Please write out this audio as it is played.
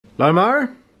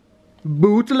Lamar?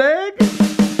 Bootleg?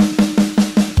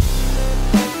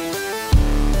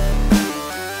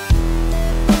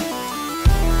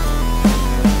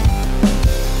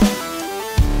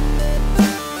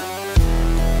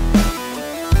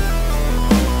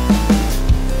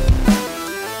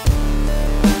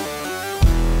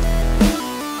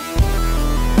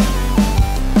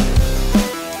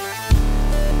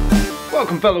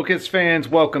 Welcome fellow Kiss fans,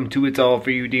 welcome to It's All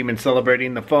For You Demons,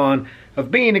 celebrating the fun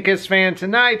of being a Kiss fan.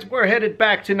 Tonight we're headed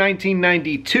back to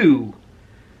 1992,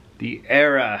 the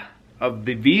era of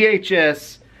the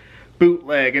VHS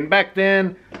bootleg. And back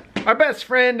then, our best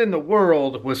friend in the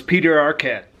world was Peter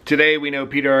Arquette. Today we know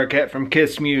Peter Arquette from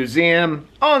Kiss Museum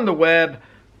on the web,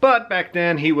 but back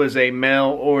then he was a mail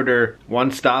order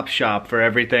one-stop shop for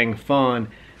everything fun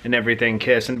and everything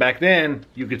Kiss. And back then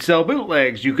you could sell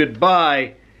bootlegs, you could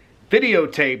buy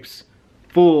videotapes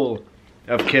full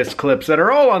of Kiss clips that are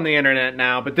all on the internet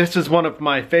now, but this is one of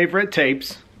my favorite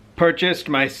tapes. Purchased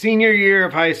my senior year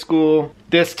of high school.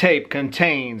 This tape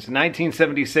contains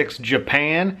 1976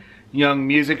 Japan, Young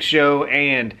Music Show,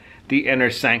 and the Inner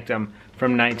Sanctum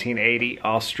from 1980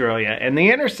 Australia. And the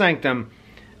Inner Sanctum,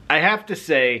 I have to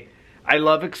say, I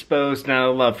love Exposed and I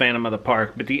love Phantom of the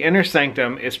Park, but the Inner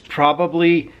Sanctum is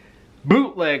probably,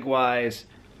 bootleg-wise,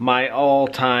 my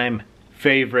all-time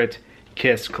favorite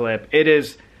Kiss clip. It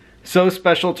is so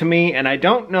special to me, and I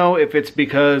don't know if it's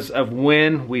because of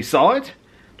when we saw it,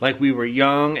 like we were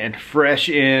young and fresh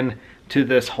in to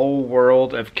this whole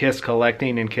world of Kiss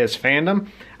collecting and Kiss fandom.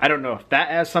 I don't know if that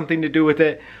has something to do with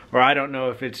it, or I don't know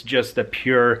if it's just the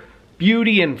pure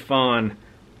beauty and fun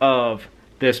of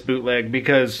this bootleg,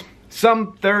 because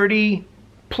some 30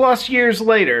 plus years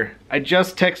later, I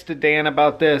just texted Dan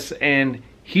about this and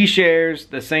he shares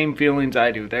the same feelings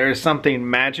I do. There is something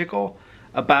magical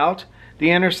about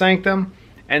the Inner Sanctum,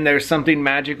 and there's something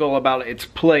magical about its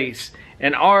place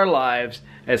in our lives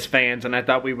as fans, and I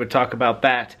thought we would talk about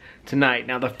that tonight.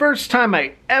 Now, the first time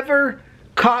I ever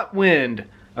caught wind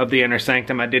of the Inner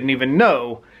Sanctum, I didn't even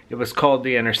know it was called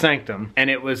the Inner Sanctum, and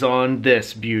it was on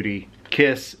this beauty,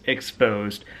 Kiss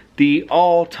Exposed, the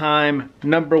all-time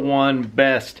 #1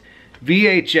 best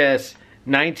VHS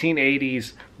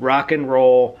 1980s rock and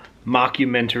roll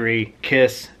mockumentary,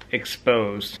 Kiss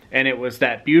Exposed. And it was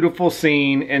that beautiful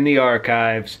scene in the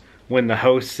archives when the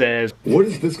host says, "What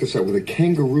is this cassette with a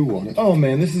kangaroo on it?" Oh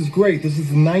man, this is great. This is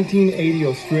the 1980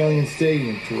 Australian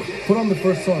Stadium Tour. Put on the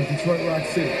first song, Detroit Rock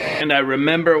City. And I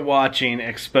remember watching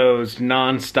Exposed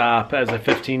non-stop as a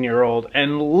 15-year-old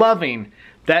and loving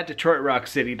that Detroit Rock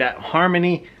City, that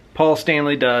harmony Paul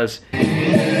Stanley does.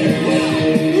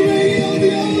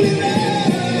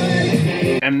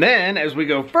 And then, as we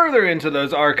go further into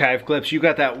those archive clips, you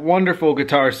got that wonderful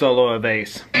guitar solo of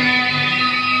Ace.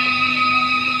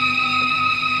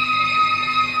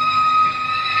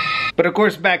 But of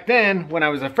course, back then, when I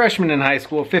was a freshman in high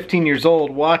school, 15 years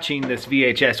old, watching this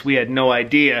VHS, we had no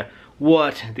idea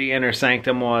what the Inner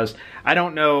Sanctum was. I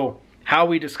don't know how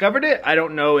we discovered it. I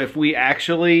don't know if we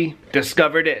actually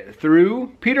discovered it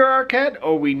through Peter Arquette,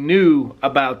 or we knew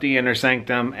about the Inner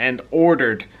Sanctum and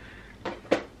ordered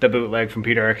the bootleg from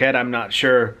Peter Arquette. I'm not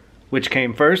sure which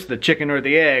came first, the chicken or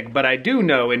the egg, but I do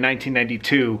know in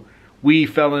 1992 we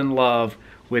fell in love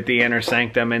with the Inner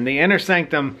Sanctum. And the Inner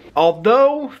Sanctum,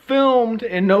 although filmed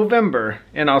in November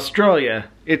in Australia,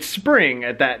 it's spring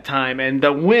at that time, and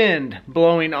the wind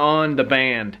blowing on the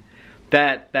band,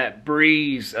 that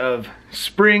breeze of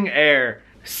spring air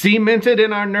cemented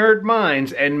in our nerd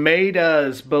minds and made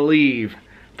us believe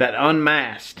that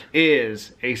Unmasked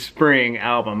is a spring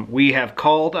album. We have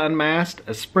called Unmasked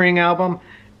a spring album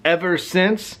ever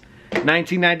since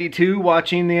 1992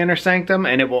 watching the Inner Sanctum,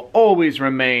 and it will always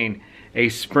remain a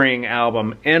spring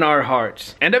album in our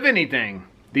hearts. And of anything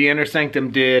the Inner Sanctum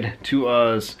did to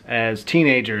us as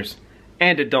teenagers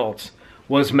and adults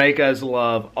was make us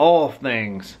love all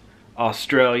things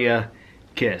Australia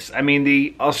Kiss. I mean,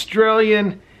 the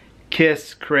Australian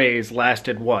Kiss craze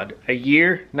lasted what, a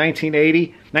year?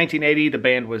 1980? 1980 the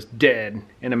band was dead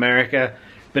in America,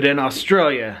 but in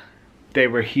Australia they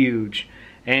were huge.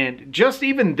 And just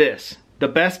even this, the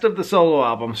best of the solo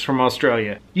albums from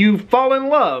Australia, you fall in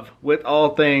love with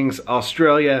all things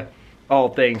Australia, all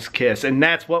things Kiss, and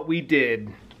that's what we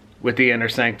did with the Inner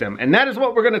Sanctum. And that is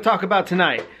what we're going to talk about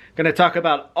tonight. Going to talk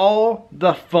about all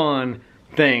the fun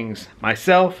things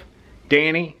myself,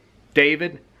 Danny,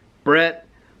 David, Brett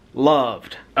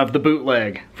loved of the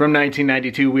bootleg from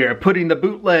 1992. We are putting the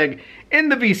bootleg in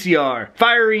the VCR,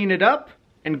 firing it up,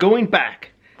 and going back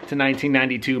to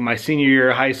 1992, my senior year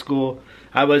of high school.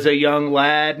 I was a young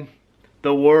lad,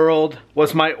 the world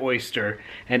was my oyster,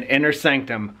 and Inner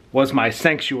Sanctum was my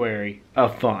sanctuary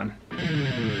of fun.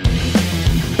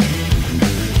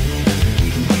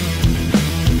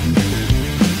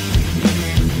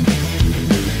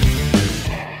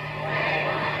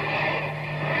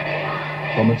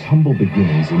 From its humble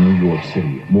beginnings in New York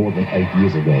City more than 8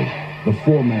 years ago, the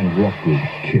four-man rock group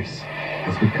KISS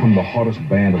has become the hottest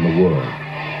band in the world.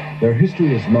 Their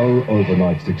history is no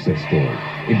overnight success story.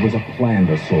 It was a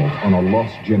planned assault on a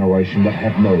lost generation that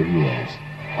had no heroes.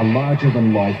 A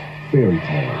larger-than-life fairy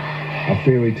tale. A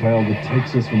fairy tale that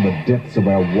takes us from the depths of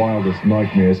our wildest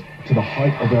nightmares to the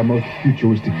height of our most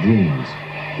futuristic dreams.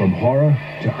 From horror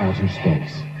to outer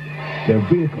space. Their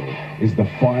vehicle is the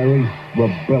fiery,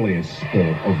 rebellious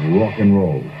spirit of rock and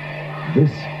roll.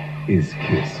 This is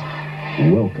KISS.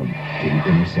 Welcome to the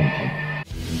Inner Sanctum.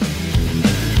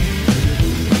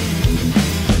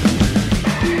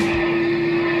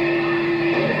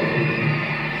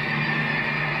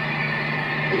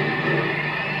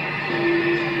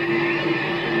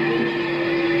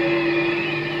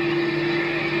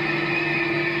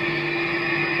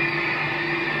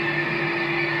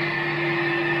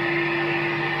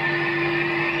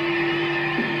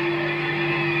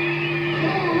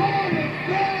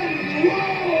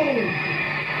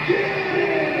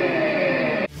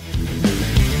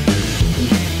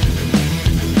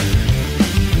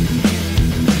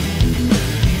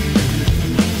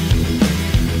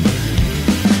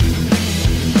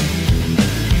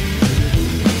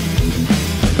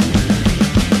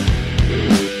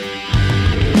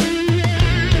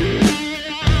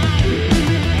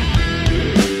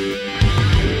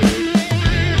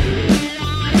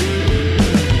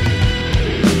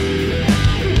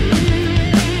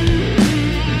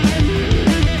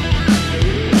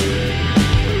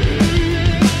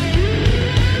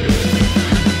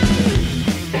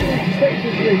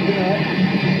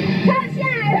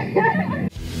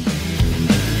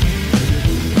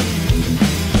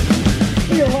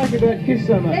 About KISS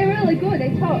so much? They're really good,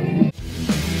 they talk.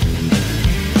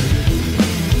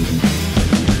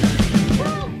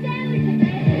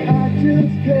 I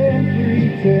just can't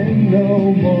pretend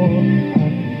no more.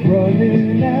 I'm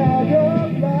running out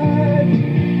of life.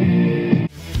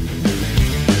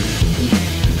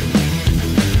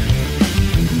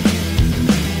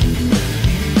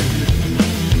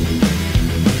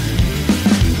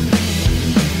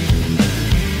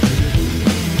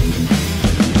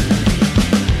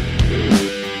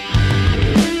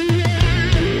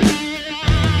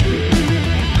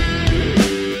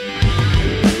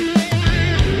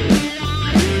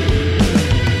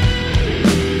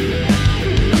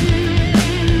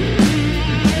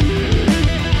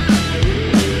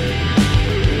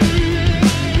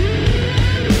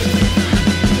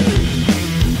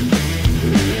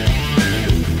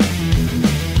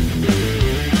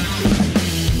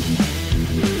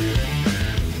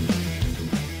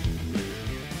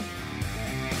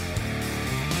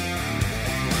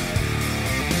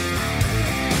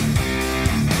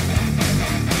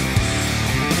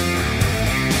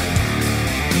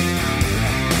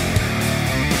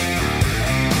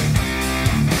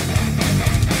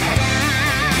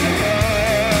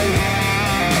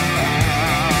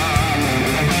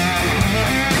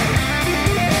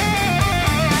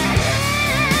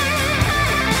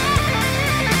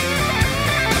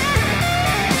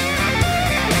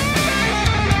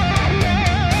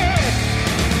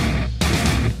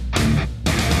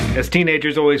 As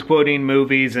teenagers always quoting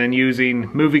movies and using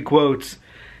movie quotes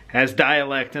as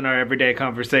dialect in our everyday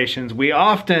conversations, we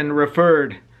often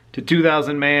referred to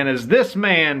 2000 Man as this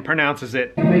man pronounces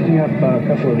it. Making up a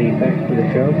couple of the effects for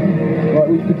the show. Right,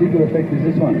 which particular effect is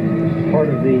this one? Part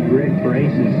of the Greg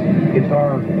Brace's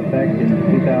guitar effect in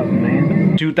 2000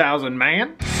 Man. 2000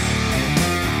 Man?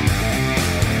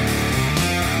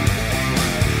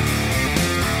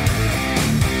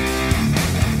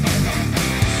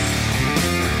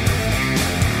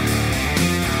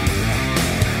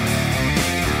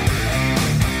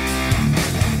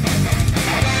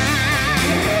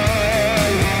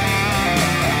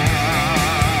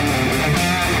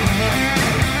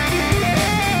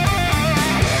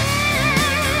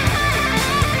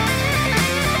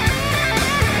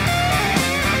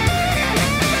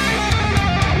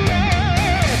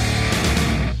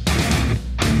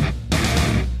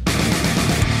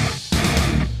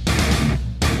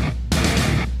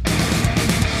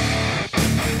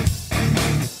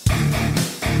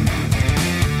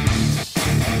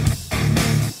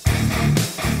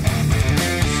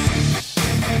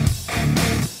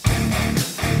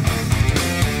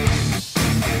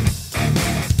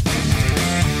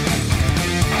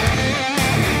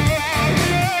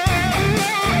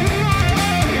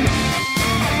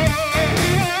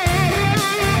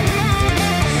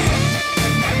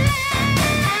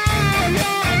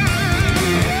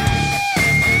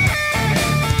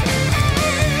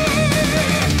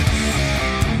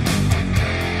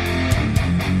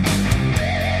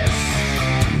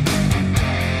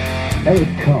 Eric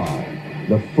Carr,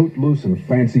 the footloose and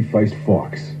fancy-faced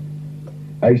fox.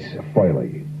 Ace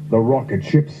Frehley, the rocket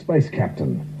ship space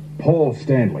captain. Paul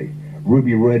Stanley,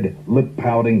 ruby red,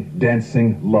 lip-pouting,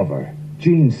 dancing lover.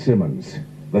 Gene Simmons,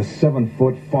 the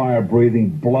 7-foot, fire-breathing,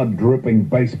 blood-dripping,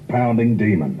 bass-pounding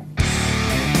demon.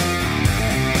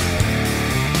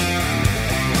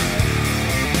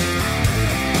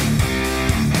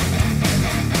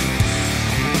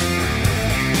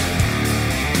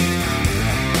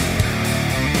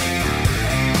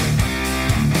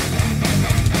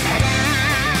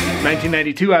 In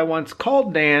 1992, I once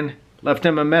called Dan, left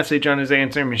him a message on his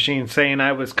answering machine saying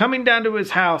I was coming down to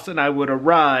his house and I would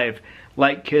arrive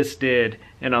like Kiss did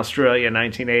in Australia in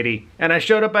 1980. And I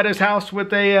showed up at his house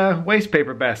with a waste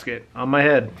paper basket on my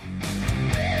head.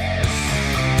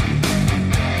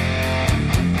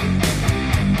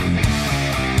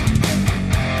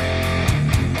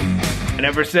 I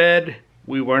never said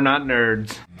we were not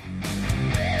nerds.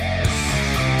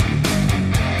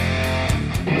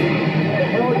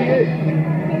 How old are you?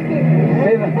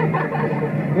 7.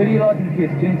 Who do you like in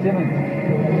Kiss? Gene Simmons.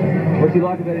 What do you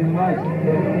like about him the most?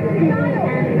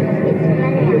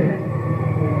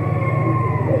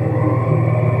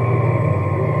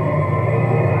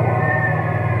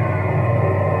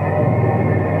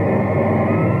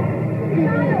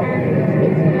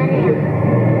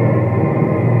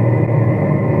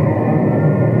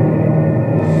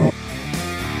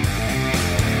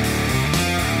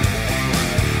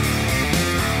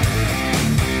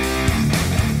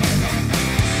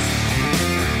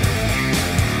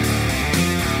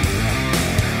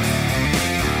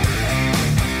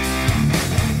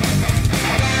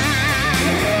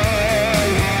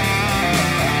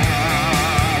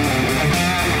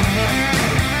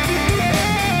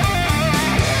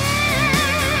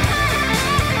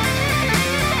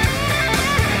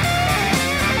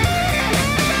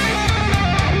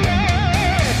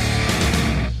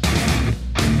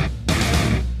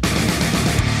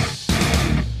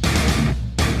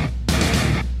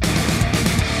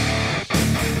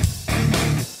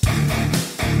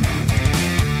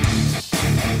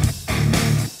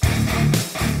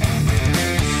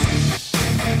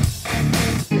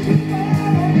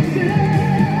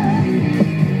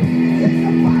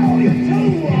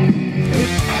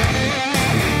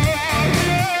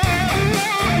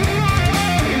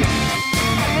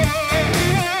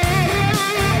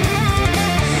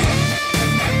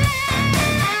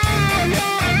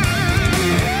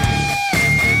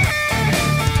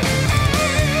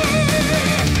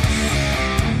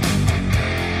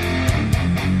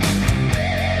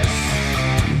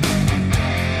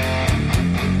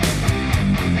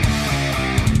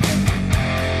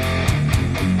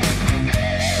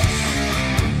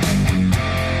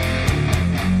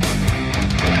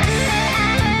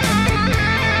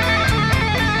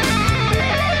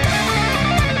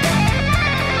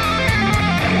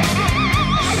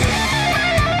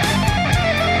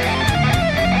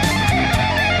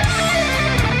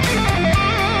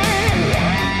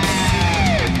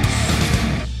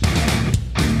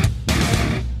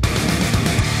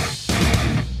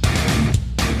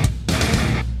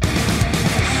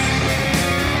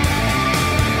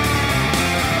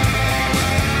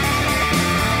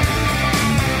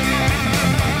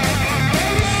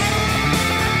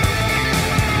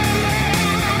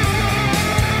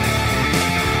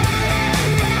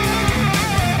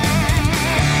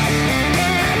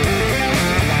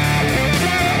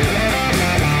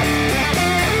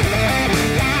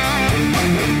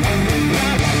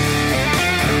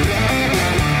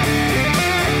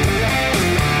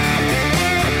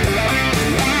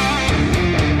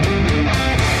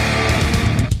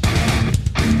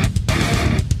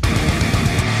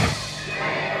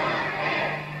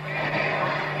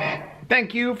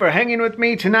 Thank you for hanging with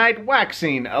me tonight,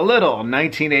 waxing a little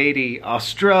 1980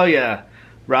 Australia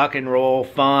rock and roll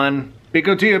fun. Big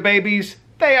go to you, babies.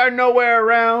 They are nowhere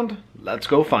around. Let's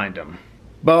go find them.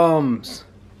 Bums.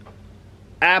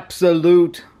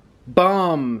 Absolute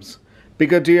bums. Big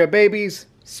go to your babies.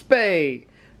 Spay,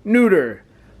 neuter,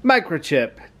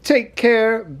 microchip. Take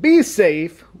care, be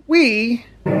safe. We...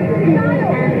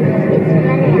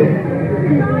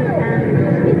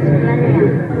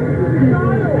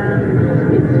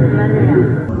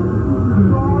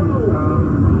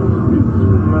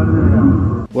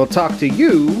 We'll talk to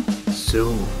you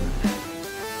soon.